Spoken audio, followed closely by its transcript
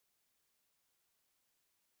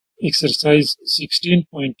Exercise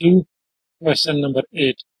 16.2 question number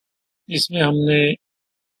 8। इसमें हमने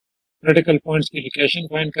critical points की लोकेशन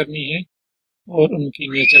फाइंड करनी है और उनकी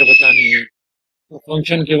नेचर बतानी है। तो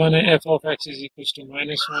फंक्शन गिवन है F of x is equal to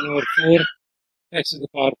 -1/4 x to the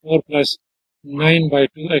power 4 plus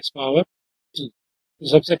 9/2 x power 2। तो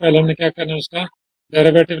सबसे पहले हमने क्या करना है, उसका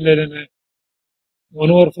डेरिवेटिव ले लेना है।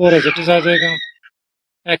 1/4 एज इट इज आ जाएगा।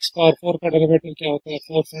 एक्स पावर 4 का डेरिवेटिव क्या होता है,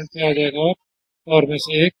 4 फ्रंट पे आ जाएगा और 4 में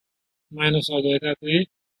से एक माइनस आ जाएगा, तो ये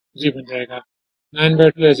 3 बन जाएगा।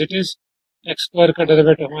 9/2 as it is. X square का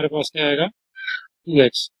डेरिवेटिव हमारे पास क्या आएगा,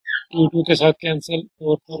 2x। 2 के साथ कैंसिल,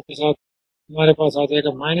 4 के साथ हमारे पास आ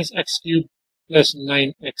जाएगा -x³ प्लस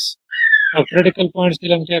 9x। अब क्रिटिकल पॉइंट्स के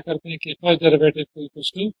लिए हम क्या करते हैं कि फर्स्ट डेरिवेटिव को इक्वल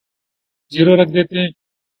टू 0 रख देते हैं।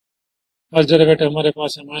 फर्स्ट डेरिवेटिव हमारे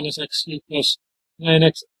पास है -x³ plus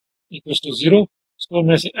 9x equal to 0। इसको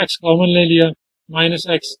में से x कॉमन ले लिया,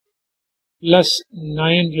 -x प्लस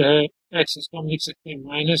 9 जो है x, इसको हम लिख सकते हैं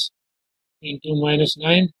माइनस इंटू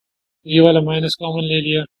 -9। ये वाला माइनस कॉमन ले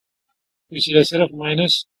लिया, तो इसलिए सिर्फ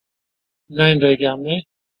 -9 रह गया। हमने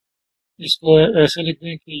इसको ऐसे लिख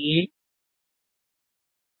दें कि ये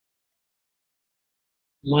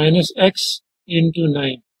 -x इंटू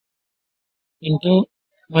 9 इंटू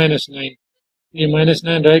 -9। ये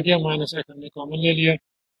 -9 रह गया, -x हमने कॉमन ले लिया।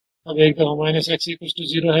 अब एक दफ़ा -x इक्वल टू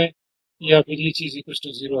 0 है या फिर ये चीज़ इक्वल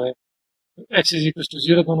टू 0 है, तो x इज इक्वल टू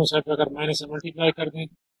 0 दोनों साइड पर अगर माइनस से मल्टीप्लाई कर दें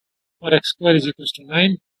और x square is equal to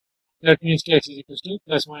 9, that means कि x इज इक्वल टू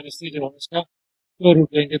 +-3 जब हम इसका स्क्वायर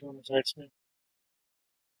रूट लेंगे दोनों साइड्स में।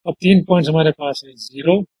 अब 3 पॉइंट्स हमारे पास है,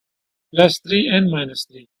 0 +3 एंड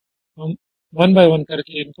 -3। हम 1 बाय 1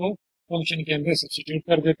 करके इनको फंक्शन के अंदर सब्स्टिट्यूट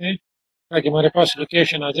कर देते हैं ताकि हमारे पास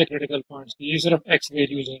लोकेशन आ जाए क्रिटिकल पॉइंट्स की। ये सिर्फ x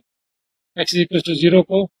वैल्यूज है। x इक्वल टू 0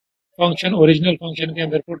 को फंक्शन ओरिजिनल फंक्शन के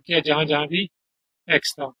अंदर पुट किया जहाँ जहाँ भी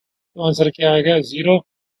x था, तो आंसर क्या आ गया, 0।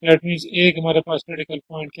 दैट मीन्स एक हमारे पास क्रिटिकल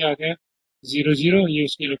पॉइंट क्या आ गया, 0 0। ये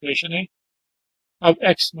उसकी लोकेशन है। अब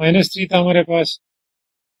x -3 था हमारे पास,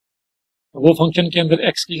 वो फंक्शन के अंदर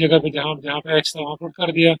x की जगह पे जहाँ जहाँ पे x था वहाँ पुट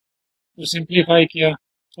कर दिया, तो सिंप्लीफाई किया,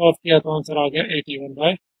 सॉल्व किया, तो आंसर आ गया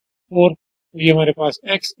 81/4। तो ये हमारे पास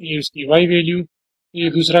x, ये उसकी y वैल्यू, ये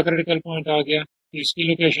दूसरा क्रिटिकल पॉइंट आ गया, ये उसकी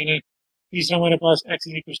लोकेशन है। तीसरा हमारे पास x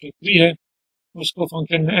इक्वल टू 3 है, उसको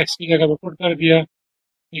फंक्शन में x की जगह पे पुट कर दिया,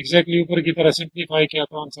 एग्जैक्टली ऊपर की तरह सिंप्लीफाई किया,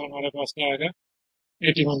 तो आंसर हमारे पास क्या आएगा,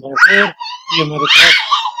 81/4। ये हमारे पास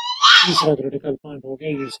तीसरा क्रिटिकल पॉइंट हो गया,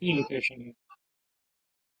 ये इसकी लोकेशन है।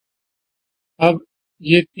 अब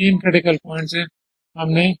ये 3 क्रिटिकल पॉइंट्स हैं,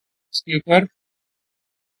 हमने इसके ऊपर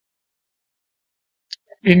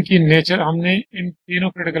इनकी नेचर, हमने इन तीनों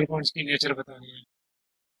क्रिटिकल पॉइंट्स की नेचर बतानी है।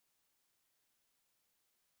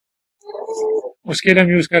 उसके लिए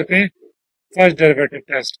हम यूज करते हैं first derivative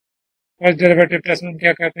test. First derivative test में हम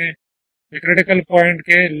क्या करते हैं, क्रिटिकल पॉइंट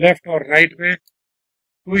के लेफ्ट और राइट पे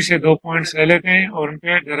कोई से 2 पॉइंट्स ले लेते हैं और उन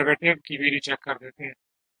पे डेरिवेटिव की वैल्यू चेक कर देते हैं।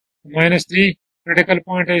 -3 क्रिटिकल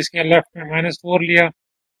पॉइंट है, इसके लेफ्ट में -4 लिया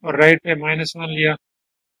और राइट पे -1 लिया।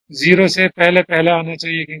 0 से पहले पहला आना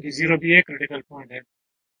चाहिए क्योंकि 0 भी एक क्रिटिकल पॉइंट है।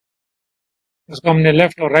 उसको हमने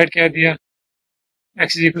लेफ्ट और राइट कह दिया।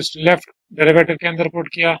 x equal to left derivative के अंदर पुट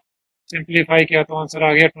किया, सिंप्लीफाई किया, तो आंसर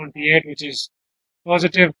आ गया 28 विच इज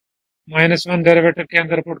पॉजिटिव। -1 डेरिवेटिव के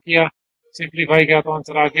अंदर पुट किया, सिंप्लीफाई किया, तो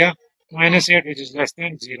आंसर आ गया -8 विच इज लेस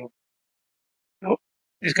देन 0। तो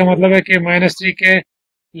इसका मतलब है कि -3 के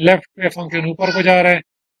लेफ्ट पे फंक्शन ऊपर को जा रहा है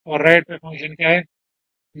और राइट पे फंक्शन क्या है,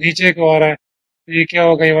 नीचे को आ रहा है। तो ये क्या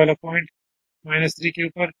होगा, ये वाला पॉइंट -3 के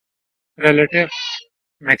ऊपर रिलेटिव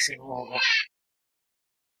मैक्सिमम होगा।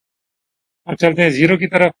 अब चलते हैं 0 की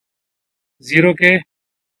तरफ। 0 के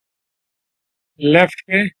लेफ्ट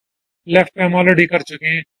पे हम ऑलरेडी कर चुके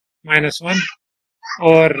हैं -1,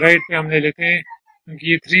 और राइट पे हम ले लेते हैं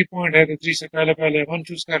क्योंकि ये 3 पॉइंट है, तो 3 से पहले पहले 1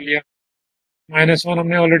 चूज कर लिया। -1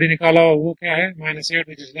 हमने ऑलरेडी निकाला हुआ, वो क्या है, -8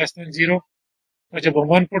 विच इज लेस देन 0। और जब हम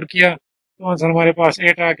 1 पुट किया तो आंसर हमारे पास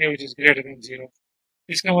 8 आ गया विच इज ग्रेटर देन 0।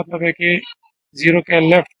 इसका मतलब है कि 0 के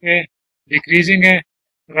लेफ्ट पे डिक्रीजिंग है,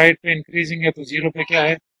 राइट पे इंक्रीजिंग है, तो 0 पे क्या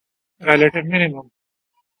है, रिलेटिव मिनिमम।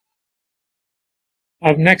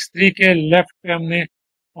 अब नेक्स्ट 3 के लेफ्ट पे हमने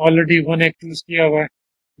ऑलरेडी 1 एक चूज किया हुआ है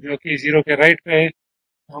जो कि 0 के राइट पे है।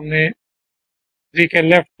 हमने 3 के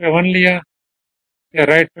लेफ्ट पे 1 लिया या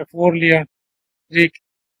राइट पे 4 लिया।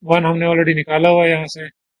 1 हमने ऑलरेडी निकाला हुआ है यहाँ से,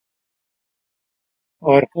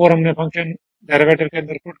 और 4 हमने फंक्शन डेरिवेटिव के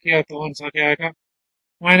अंदर पुट किया, तो आंसर क्या आएगा,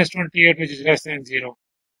 -28 विच इज लेस देन 0।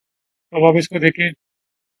 अब आप इसको देखें,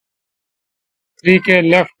 3 के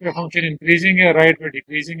लेफ्ट पे फंक्शन इंक्रीजिंग है, राइट पे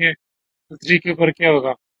डिक्रीजिंग है, तो 3 के ऊपर क्या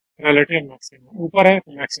होगा, रिलेटिव मैक्सिमम। ऊपर है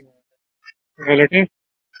तो मैक्सिमम, रिलेटिव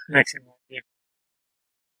मैक्सिमम।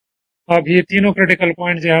 अब ये तीनों क्रिटिकल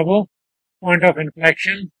पॉइंट जो है वो पॉइंट ऑफ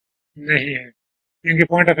इन्फ्लेक्शन नहीं है, क्योंकि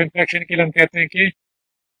पॉइंट ऑफ इन्फ्लेक्शन के लिए हम कहते हैं कि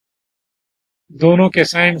दोनों के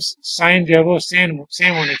साइन साइन जो है वो सेम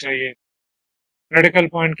सेम होने चाहिए, क्रिटिकल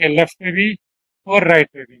पॉइंट के लेफ्ट पे भी और राइट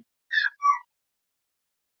पे भी।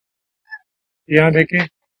 यहाँ देखें,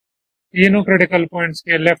 तीनों क्रिटिकल पॉइंट्स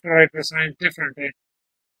के लेफ्ट और राइट पे साइन डिफरेंट है,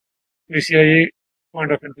 तो इसलिए ये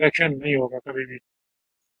पॉइंट ऑफ इन्फ्लेक्शन नहीं होगा कभी भी।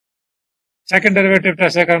 सेकंड डेरिवेटिव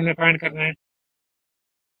टेस्ट अगर हमने फाइंड करना है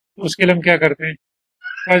तो उसके लिए हम क्या करते हैं,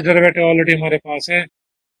 फर्स्ट डेरिवेटिव ऑलरेडी हमारे पास है,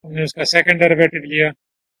 हमने उसका सेकंड डेरिवेटिव लिया,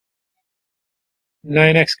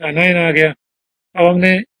 9x का 9 आ गया। अब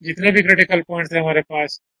हमने जितने भी क्रिटिकल पॉइंट्स थे हमारे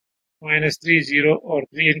पास -3, 0 और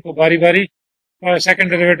 3, इनको बारी बारी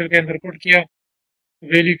सेकंड डेरिवेटिव के अंदर पुट किया,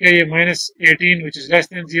 वैल्यू क्या ये -18 विच इज लेस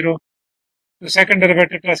देन 0। तो सेकंड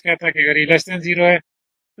डेरिवेटिव टेस्ट कहता है कि अगर ये लेस देन 0 है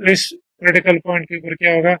तो इस क्रिटिकल पॉइंट के ऊपर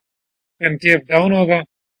क्या होगा, कनकेव डाउन होगा।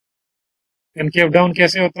 कनकेव डाउन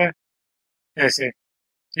कैसे होता है, ऐसे,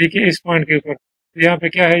 ठीक है, इस पॉइंट के ऊपर। तो यहाँ पे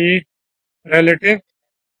क्या है, ये रिलेटिव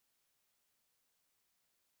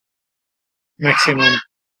मैक्सिमम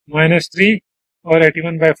 -3 और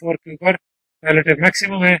 81/4 के ऊपर रिलेटिव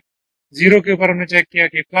मैक्सिमम है। 0 के ऊपर हमने चेक किया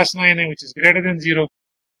कि +9 है विच इज ग्रेटर देन 0,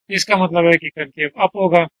 इसका मतलब है कि कनकेव अप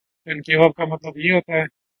होगा। कनकेव अप का मतलब ये होता है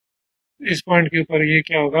इस पॉइंट के ऊपर ये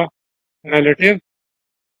क्या होगा, रिलेटिव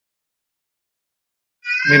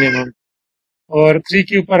मिनिमम। और 3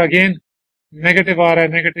 के ऊपर अगेन नेगेटिव आ रहा है,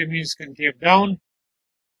 negative means concave down,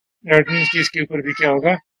 that means कि इसके ऊपर भी क्या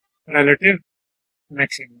होगा, रिलेटिव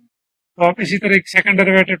मैक्सिमम। तो आप इसी तरह सेकंड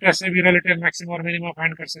डेरिवेटिव टेस्ट से भी रिलेटिव मैक्सिमम और मिनिमम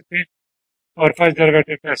फाइंड कर सकते हैं, और फर्स्ट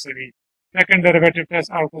डेरिवेटिव टेस्ट से भी। सेकंड डेरिवेटिव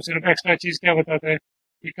टेस्ट आपको सिर्फ एक्स्ट्रा चीज क्या बताता है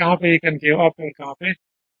कि कहाँ पे ये कनकेव अप है और कहाँ पे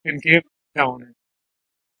कनकेव डाउन है।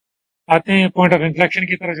 आते हैं पॉइंट ऑफ इन्फ्लेक्शन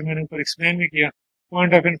की तरफ, जो मैंने ऊपर एक्सप्लेन भी किया।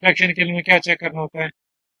 पॉइंट ऑफ इन्फ्लेक्शन के लिए क्या चेक करना होता है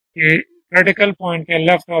कि क्रिटिकल पॉइंट के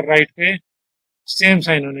लेफ्ट और राइट पे सेम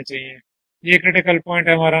साइन होने चाहिए। ये क्रिटिकल पॉइंट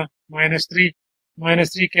है हमारा -3,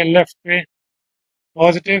 -3 के लेफ्ट पे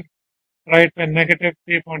पॉजिटिव, राइट पे नेगेटिव,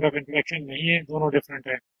 पे पॉइंट ऑफ इन्फ्लेक्शन नहीं है, दोनों डिफरेंट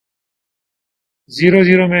है। 0,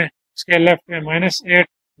 0 में उसके लेफ्ट पे -8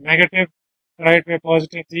 नेगेटिव, राइट पे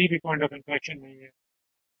पॉजिटिव, तो ये भी पॉइंट ऑफ इन्फ्लेक्शन नहीं है।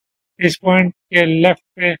 इस पॉइंट के लेफ्ट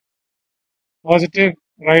पे पॉजिटिव,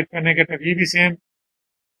 राइट पे नेगेटिव, ये भी सेम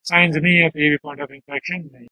साइंस नहीं है, तो ये भी पॉइंट ऑफ इन्फ्लेक्शन नहीं है।